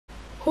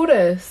Who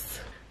this?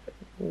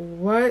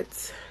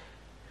 What?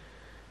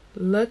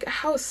 Look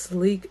how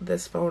sleek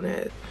this phone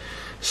is.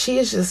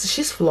 She's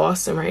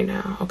flossing right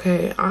now,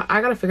 okay? I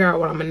gotta figure out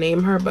what I'm gonna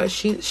name her, but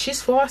she's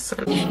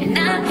flossing. And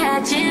I'm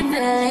catching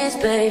feelings,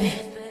 baby.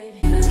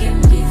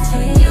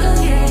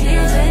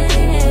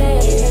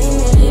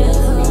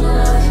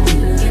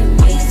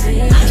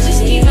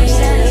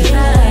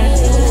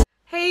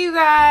 Hey you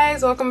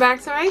guys, welcome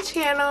back to my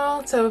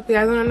channel. So if you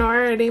guys don't know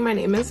already, my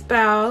name is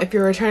Belle. If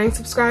you're a returning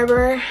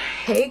subscriber,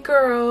 hey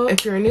girl.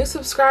 If you're a new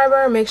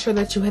subscriber, make sure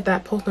that you hit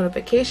that post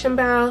notification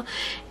bell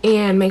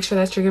and make sure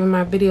that you're giving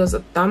my videos a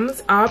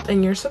thumbs up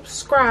and you're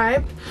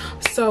subscribed.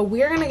 So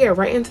we're gonna get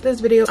right into this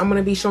video. I'm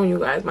gonna be showing you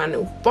guys my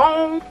new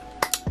phone.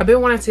 I've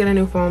been wanting to get a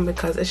new phone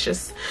because it's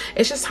just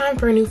time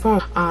for a new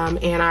phone.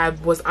 And I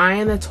was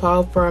eyeing the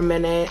 12 for a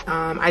minute.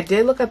 I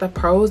did look at the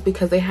pros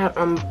because they had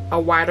a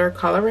wider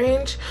color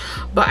range,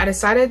 but I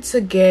decided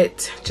to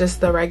get just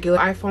the regular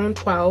iPhone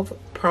 12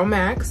 Pro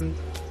Max.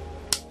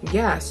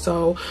 Yeah,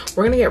 so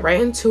we're gonna get right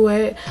into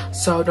it.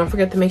 So don't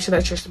forget to make sure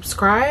that you're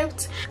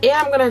subscribed, and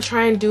I'm gonna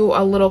try and do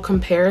a little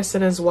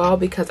comparison as well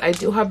because I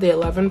do have the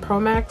 11 Pro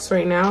Max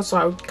right now, so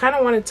I kind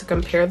of wanted to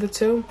compare the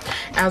two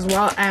as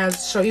well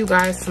as show you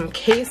guys some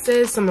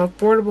cases, some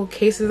affordable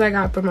cases I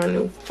got for my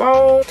new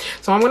phone.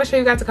 So I'm gonna show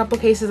you guys a couple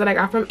cases that I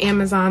got from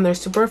Amazon. They're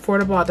super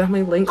affordable. I'll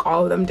definitely link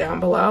all of them down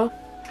below.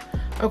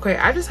 Okay,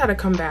 I just had to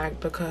come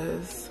back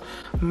because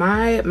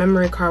my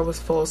memory card was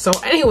full. So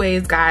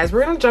anyways guys,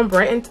 we're gonna jump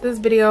right into this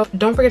video.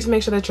 Don't forget to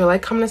make sure that you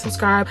like, comment, and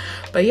subscribe.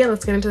 But yeah,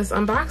 let's get into this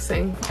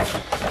unboxing.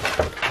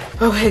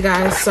 Okay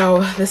guys,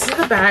 so this is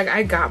the bag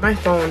I got my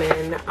phone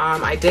in.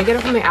 I did get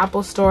it from the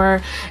Apple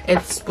store.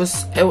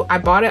 I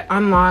bought it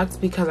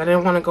unlocked because I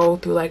didn't want to go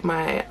through like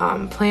my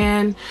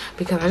plan,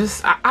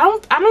 because I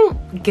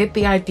don't get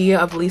the idea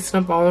of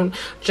leasing a phone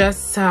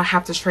just to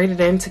have to trade it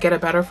in to get a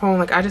better phone.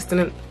 Like, I just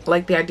didn't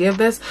like the idea of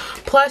this.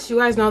 Plus, you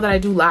guys know that I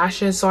do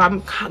lashes, so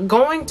I'm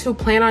going to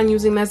plan on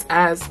using this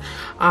as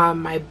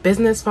my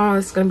business phone.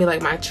 This is gonna be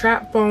like my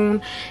trap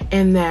phone,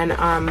 and then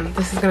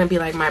this is gonna be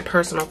like my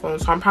personal phone.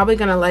 So I'm probably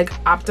gonna like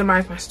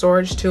optimize my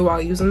storage too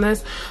while using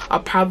this. I'll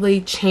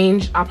probably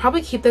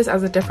keep this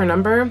as a different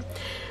number.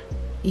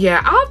 Yeah,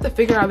 I'll have to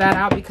figure that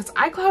out because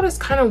iCloud is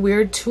kind of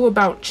weird too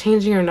about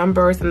changing your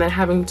numbers and then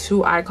having two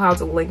iClouds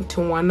linked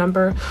to one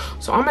number.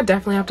 So I'm gonna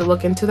definitely have to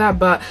look into that.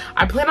 But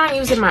I plan on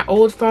using my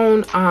old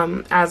phone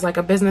as like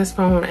a business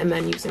phone, and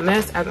then using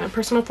this as my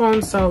personal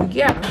phone. So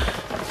yeah,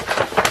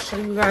 I'll show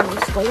you guys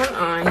what's going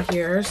on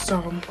here.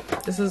 So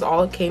this is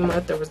all it came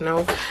with. There was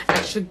no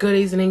extra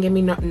goodies. It didn't give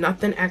me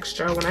nothing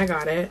extra when I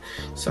got it.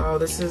 So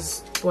this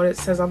is what it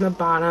says on the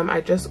bottom.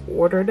 I just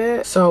ordered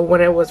it, so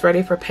when it was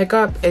ready for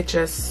pickup, it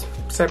just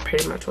said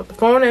pretty much what the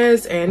phone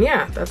is, and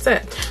yeah, that's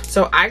it.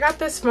 So I got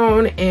this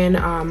phone in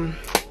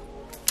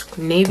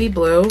navy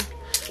blue,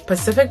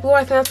 Pacific blue,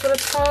 I think that's what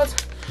it's called.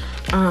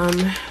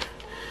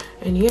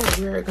 And yeah,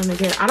 we're gonna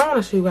get, I don't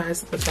want to show you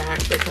guys the back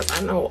because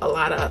I know a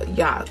lot of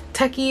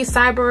techie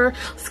cyber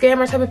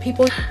scammer type of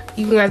people.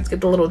 You guys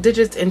get the little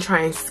digits and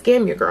try and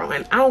scam your girl,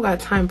 and I don't got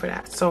time for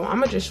that. So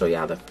I'm gonna just show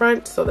y'all the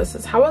front. So this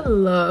is how it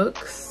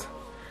looks.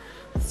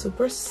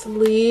 Super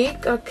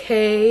sleek.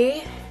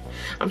 Okay,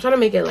 I'm trying to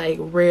make it like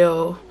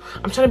real.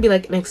 I'm trying to be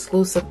like an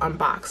exclusive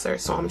unboxer,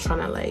 so I'm trying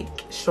to like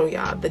show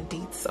y'all the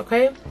deets.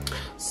 Okay,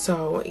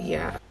 so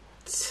yeah,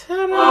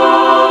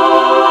 ta-da!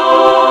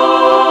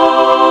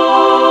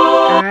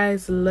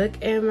 Guys,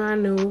 look at my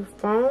new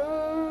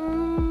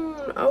phone.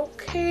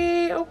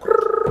 Okay,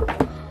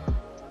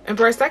 and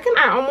for a second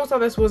I almost thought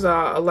this was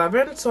a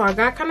 11, so I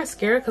got kind of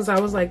scared because I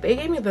was like, they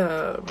gave me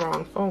the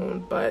wrong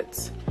phone.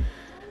 But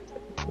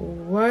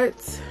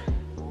what?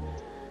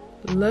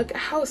 Look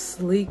how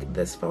sleek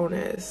this phone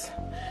is.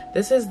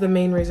 This is the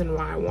main reason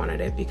why I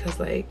wanted it, because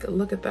like,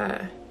 look at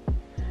that.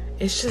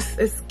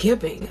 It's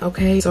giving.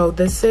 Okay, so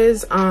this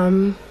is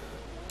my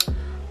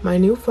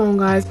new phone,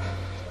 guys.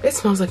 It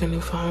smells like a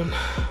new phone.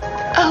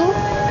 Oh,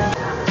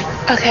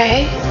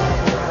 okay,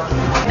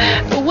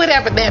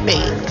 whatever that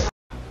means.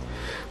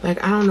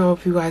 Like, I don't know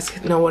if you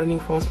guys know what a new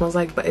phone smells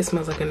like, but it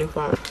smells like a new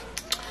phone.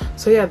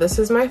 So yeah, this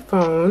is my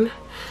phone.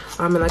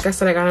 And like I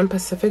said, I got in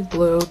Pacific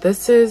blue.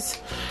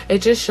 It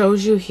just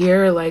shows you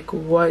here like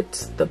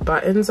what the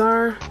buttons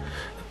are.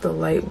 The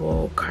light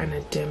will kind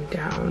of dim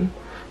down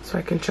so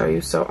I can show you.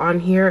 So on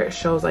here it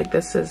shows like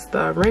this is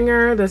the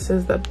ringer, this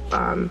is the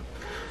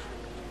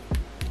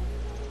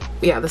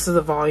yeah, this is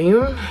the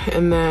volume,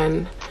 and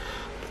then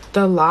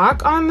the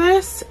lock on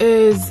this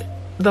is,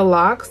 the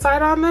lock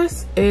side on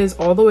this is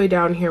all the way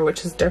down here,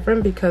 which is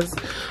different because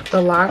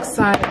the lock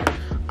side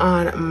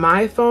on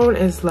my phone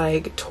is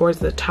like towards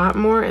the top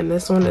more, and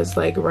this one is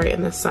like right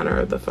in the center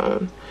of the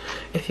phone,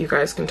 if you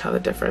guys can tell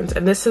the difference.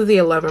 And this is the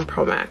 11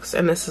 Pro Max,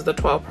 and this is the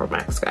 12 Pro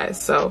Max, guys.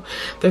 So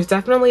there's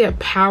definitely a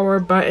power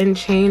button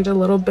change a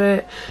little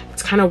bit.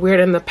 It's kind of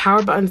weird, and the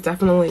power button's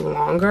definitely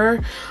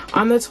longer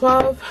on the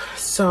 12.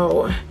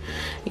 So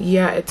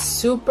yeah, it's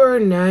super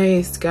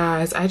nice,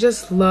 guys. I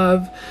just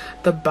love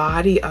the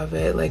body of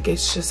it. Like,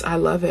 it's just, I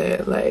love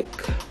it.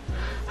 Like,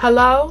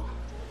 hello,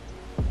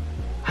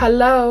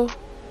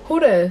 who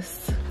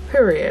this?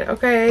 Period.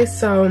 Okay,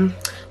 so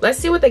let's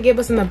see what they give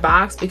us in the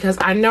box, because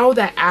I know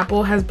that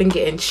Apple has been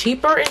getting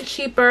cheaper and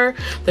cheaper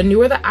the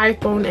newer the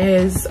iPhone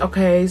is.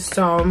 Okay,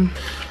 so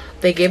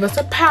they gave us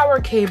a power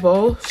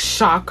cable.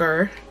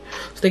 Shocker.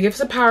 So they give us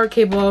a power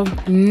cable,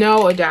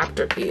 no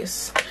adapter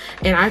piece.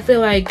 And I feel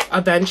like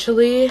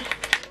eventually,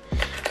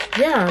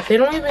 yeah, they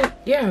don't even,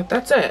 yeah,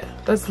 that's it.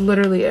 That's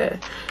literally it.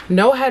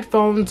 No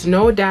headphones,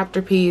 no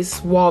adapter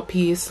piece, wall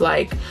piece,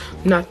 like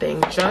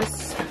nothing.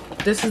 Just,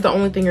 this is the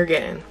only thing you're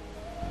getting.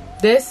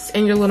 This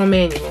and your little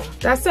manual.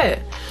 That's it.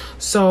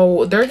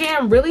 So they're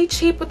getting really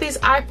cheap with these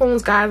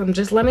iPhones, guys. I'm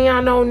just letting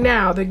y'all know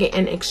now. They're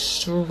getting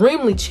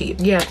extremely cheap.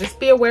 Yeah, just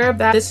be aware of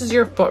that. This is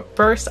your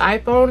first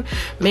iPhone.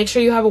 Make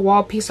sure you have a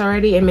wall piece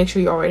already, and make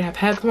sure you already have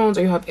headphones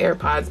or you have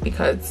AirPods,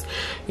 because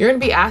you're gonna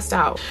be asked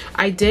out.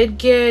 I did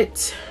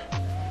get,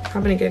 how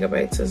many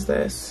gigabytes is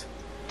this?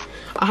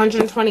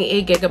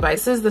 128 gigabytes.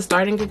 This is the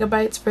starting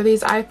gigabytes for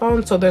these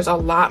iPhones, so there's a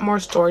lot more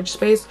storage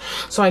space.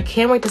 So I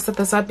can't wait to set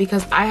this up,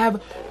 because I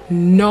have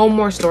no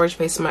more storage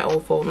space in my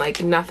old phone,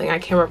 like nothing. I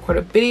can't record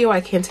a video,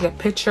 I can't take a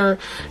picture,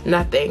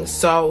 nothing.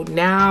 So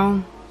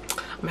now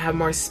I'm gonna have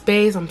more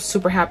space. I'm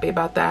super happy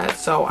about that.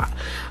 So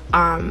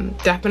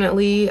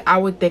definitely I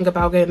would think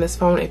about getting this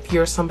phone if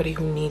you're somebody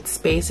who needs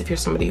space, if you're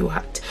somebody who's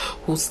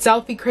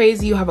selfie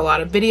crazy, you have a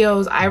lot of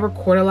videos. I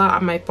record a lot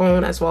on my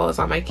phone as well as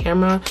on my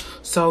camera,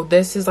 so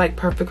this is like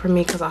perfect for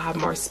me because I'll have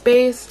more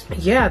space.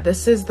 Yeah,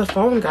 this is the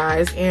phone,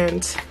 guys,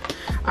 and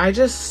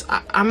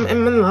I'm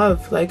in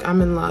love. Like,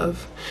 I'm in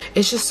love.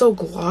 It's just so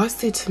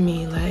glossy to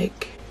me.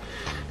 Like,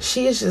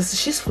 she's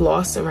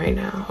flossing right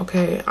now.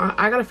 Okay,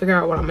 I gotta figure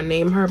out what I'm gonna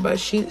name her, but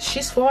she's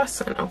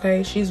flossing.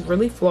 Okay, she's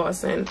really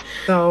flossing.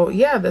 So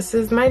yeah, this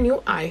is my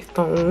new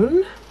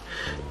iPhone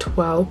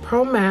 12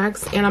 Pro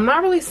Max, and I'm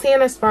not really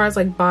seeing as far as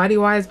like body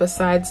wise,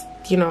 besides,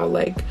 you know,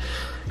 like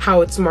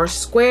how it's more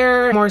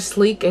square, more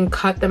sleek and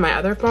cut than my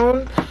other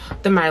phone,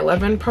 than my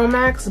 11 Pro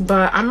Max,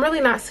 but I'm really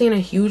not seeing a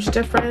huge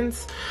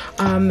difference.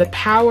 The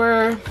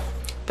power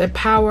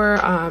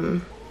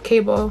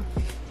cable,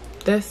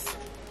 this,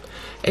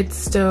 it's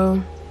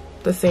still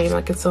the same,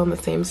 like it's still in the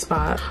same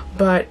spot.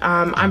 But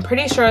I'm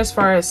pretty sure as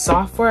far as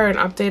software and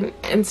update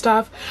and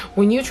stuff,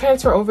 when you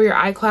transfer over your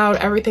iCloud,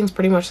 everything's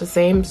pretty much the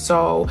same.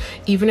 So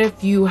even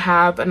if you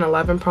have an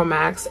 11 Pro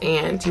Max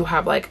and you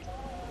have like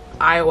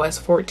iOS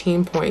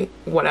 14 point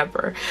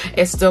whatever,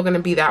 it's still going to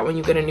be that when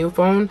you get a new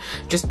phone,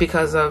 just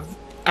because of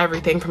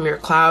everything from your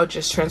cloud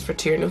just transferred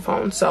to your new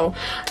phone. So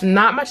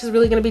not much is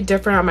really going to be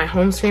different on my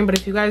home screen, but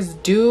if you guys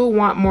do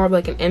want more of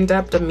like an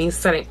in-depth of me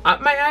setting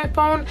up my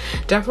iPhone,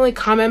 definitely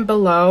comment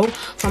below.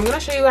 So I'm going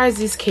to show you guys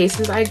these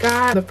cases I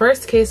got. The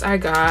first case I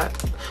got,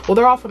 well,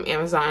 they're all from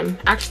Amazon.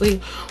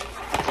 Actually,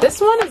 this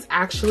one is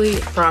actually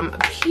from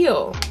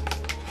Peel.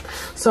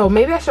 So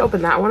maybe I should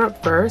open that one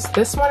up first.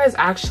 This one is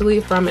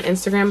actually from an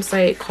Instagram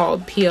site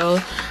called Peel.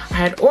 I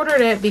had ordered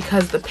it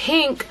because the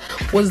pink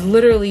was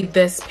literally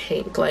this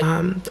pink. Like, I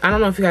don't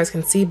know if you guys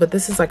can see, but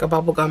this is like a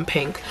bubblegum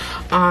pink.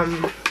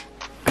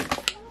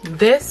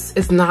 This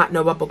is not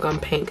no bubblegum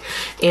pink,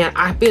 and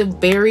I feel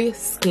very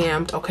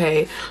scammed.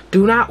 Okay,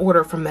 do not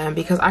order from them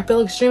because I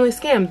feel extremely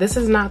scammed. This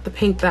is not the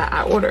pink that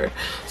I ordered.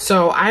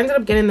 So I ended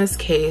up getting this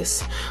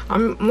case.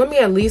 Let me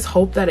at least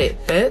hope that it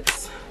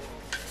fits.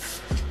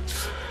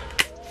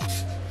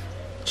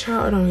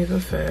 Child, it don't even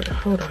fit.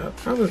 Hold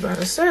up, I was about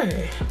to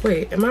say,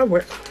 wait, am I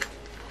wearing?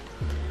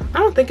 I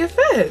don't think it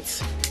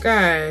fits.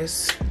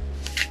 Guys,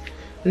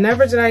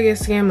 never did I get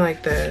scammed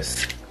like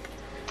this.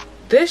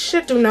 This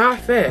shit do not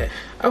fit.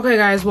 Okay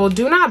guys, well,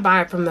 do not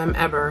buy it from them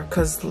ever,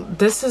 because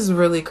this is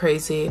really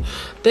crazy.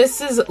 This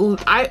is,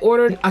 I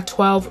ordered a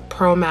 12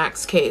 Pro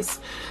Max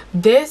case.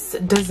 This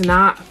does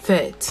not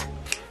fit.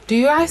 Do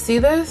you guys see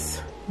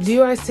this? Do you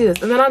guys see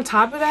this? And then on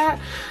top of that,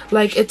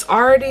 like, it's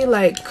already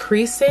like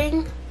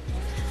creasing.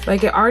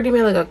 Like, it already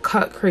made like a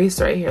cut crease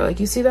right here. Like,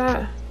 you see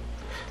that?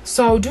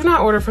 So do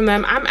not order from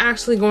them. I'm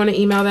actually going to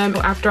email them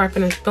after I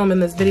finish filming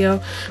this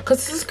video,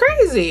 because this is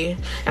crazy.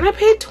 And I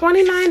paid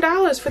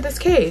 $29 for this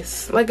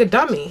case, like a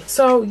dummy.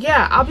 So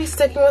yeah, I'll be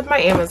sticking with my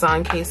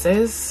Amazon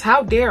cases.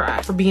 How dare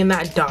I for being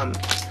that dumb.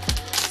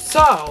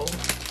 So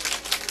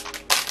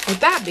with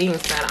that being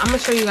said, I'm gonna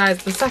show you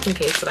guys the second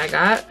case that I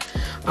got.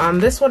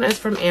 This one is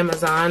from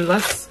Amazon.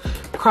 Let's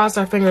cross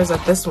our fingers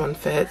that this one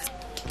fits.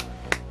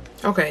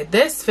 Okay,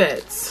 this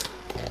fits.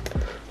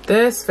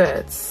 This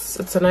fits.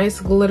 It's a nice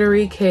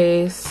glittery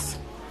case,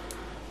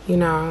 you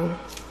know,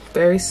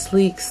 very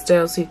sleek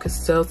still, so you can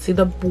still see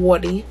the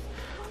body.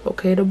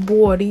 Okay, the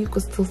body, you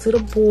can still see the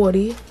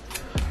body.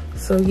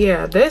 So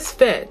yeah, this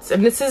fits,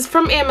 and this is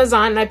from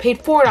Amazon, and I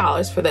paid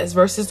 $4 for this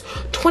versus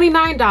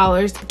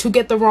 $29 to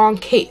get the wrong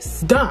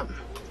case. Dumb.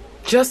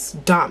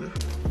 Just dumb.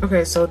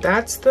 Okay, so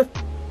that's the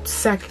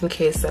second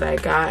case that I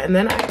got, and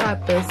then I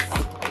got this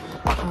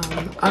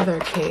other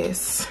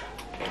case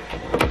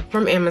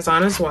from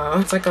Amazon as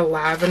well. It's like a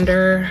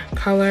lavender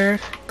color,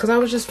 because I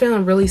was just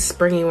feeling really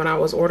springy when I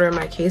was ordering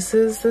my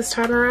cases this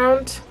time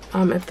around.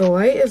 If the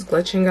light is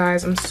glitching,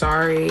 guys, I'm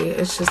sorry.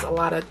 It's just a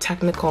lot of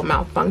technical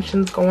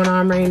malfunctions going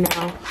on right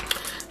now.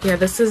 Yeah,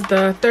 this is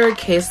the third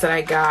case that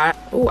I got.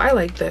 Oh, I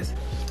like this.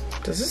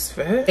 Does this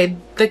fit?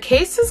 The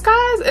cases,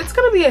 guys, it's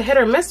gonna be a hit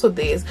or miss with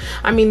these.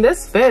 I mean,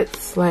 this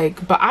fits,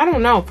 like, but I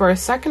don't know. For a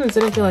second, it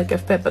didn't feel like it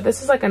fit, but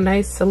this is like a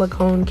nice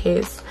silicone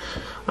case.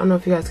 I don't know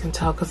if you guys can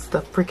tell because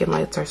the freaking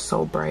lights are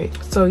so bright.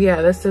 So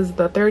yeah, this is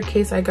the third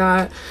case I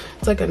got.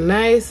 It's like a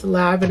nice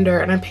lavender,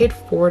 and I paid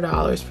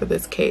 $4 for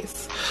this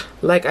case.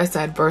 Like I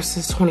said,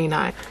 versus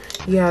 $29.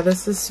 Yeah,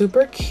 this is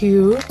super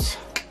cute.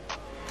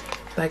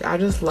 Like, I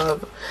just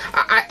love,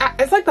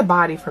 it's like the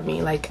body for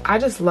me. Like, I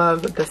just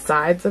love the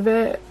sides of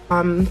it.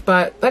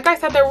 But like I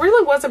said, there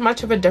really wasn't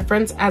much of a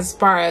difference as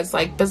far as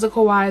like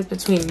physical wise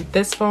between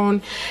this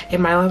phone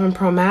and my 11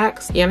 Pro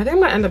Max. Yeah, and I think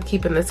I'm gonna end up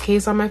keeping this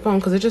case on my phone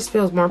because it just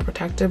feels more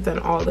protective than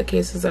all the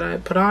cases that I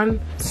put on.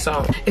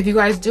 So if you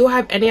guys do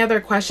have any other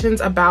questions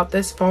about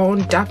this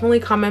phone, definitely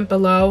comment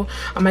below.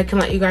 I can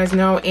let you guys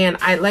know. And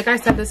like I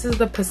said, this is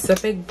the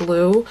Pacific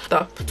Blue.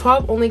 The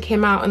 12 only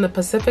came out in the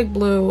Pacific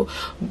Blue,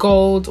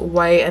 gold,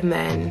 white, and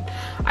then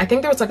I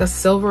think there was like a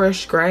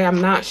silverish gray.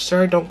 I'm not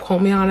sure, don't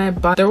quote me on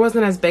it, but there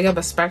wasn't as big of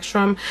a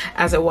spectrum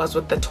as it was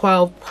with the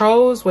 12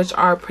 Pros, which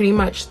are pretty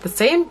much the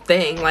same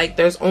thing. Like,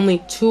 there's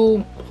only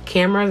 2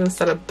 cameras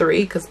instead of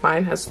 3 because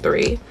mine has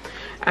 3,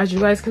 as you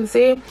guys can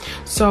see.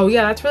 So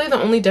yeah, that's really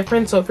the only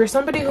difference. So if you're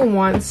somebody who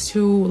wants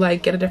to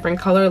like get a different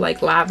color,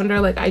 like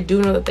lavender, like I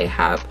do know that they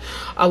have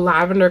a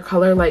lavender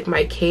color like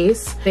my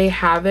case. They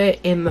have it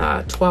in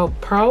the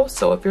 12 Pro.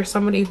 So if you're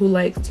somebody who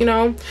likes, you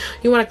know,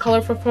 you want a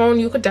colorful phone,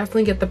 you could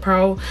definitely get the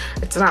Pro.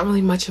 It's not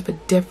really much of a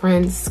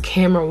difference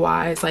camera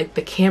wise. Like,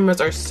 the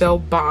cameras are so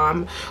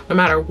bomb no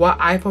matter what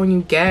iPhone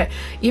you get.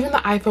 Even the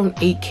iPhone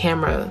 8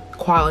 camera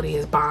quality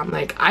is bomb.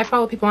 Like, I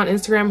follow people on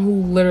Instagram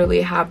who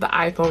literally have the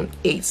iPhone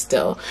 8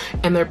 still,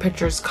 and their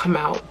pictures come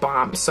out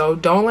bomb. So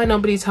don't let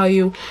nobody tell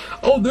you,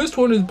 oh, this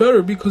one is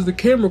better because the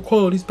camera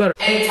quality is better.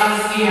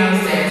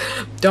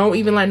 Don't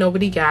even let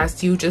nobody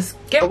gas you. Just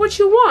get what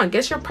you want.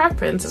 Get your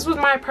preference. This was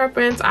my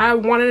preference. I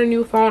wanted a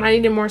new phone. I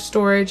needed more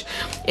storage,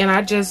 and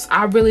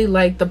I really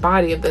like the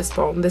body of this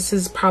phone. This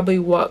is probably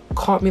what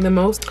caught me the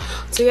most.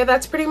 So yeah,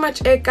 that's pretty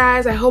much it,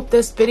 guys. I hope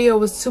this video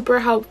was super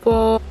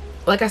helpful.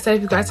 Like I said,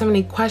 if you guys have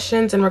any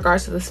questions in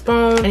regards to this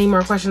phone, any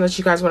more questions that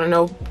you guys want to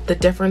know the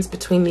difference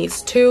between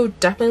these two,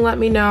 definitely let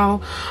me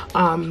know.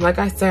 Like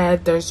I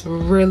said, there's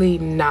really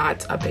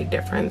not a big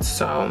difference.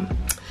 So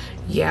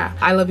yeah,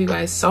 I love you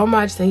guys so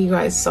much. Thank you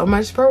guys so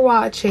much for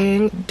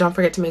watching. Don't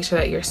forget to make sure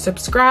that you're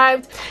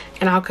subscribed,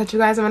 and I'll catch you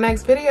guys in my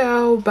next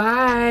video.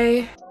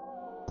 Bye.